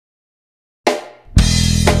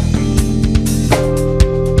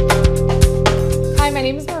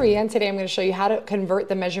3, and today I'm going to show you how to convert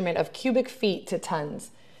the measurement of cubic feet to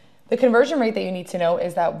tons. The conversion rate that you need to know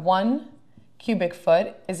is that 1 cubic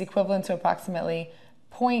foot is equivalent to approximately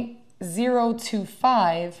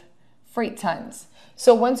 0.025 freight tons.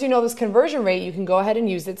 So once you know this conversion rate, you can go ahead and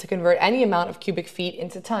use it to convert any amount of cubic feet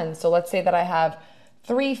into tons. So let's say that I have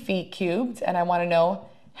 3 feet cubed and I want to know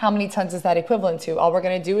how many tons is that equivalent to. All we're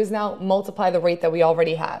going to do is now multiply the rate that we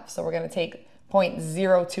already have. So we're going to take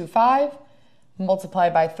 0.025, multiply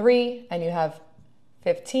by 3, and you have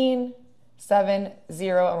 15, 7,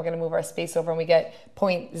 0, and we're going to move our space over and we get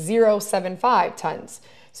 0.075 tons.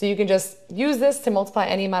 So you can just use this to multiply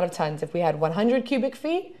any amount of tons. If we had 100 cubic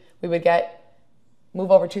feet, we would move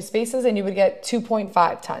over 2 spaces and you would get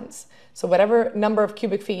 2.5 tons. So whatever number of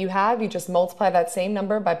cubic feet you have, you just multiply that same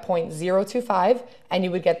number by 0.025 and you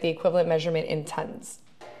would get the equivalent measurement in tons.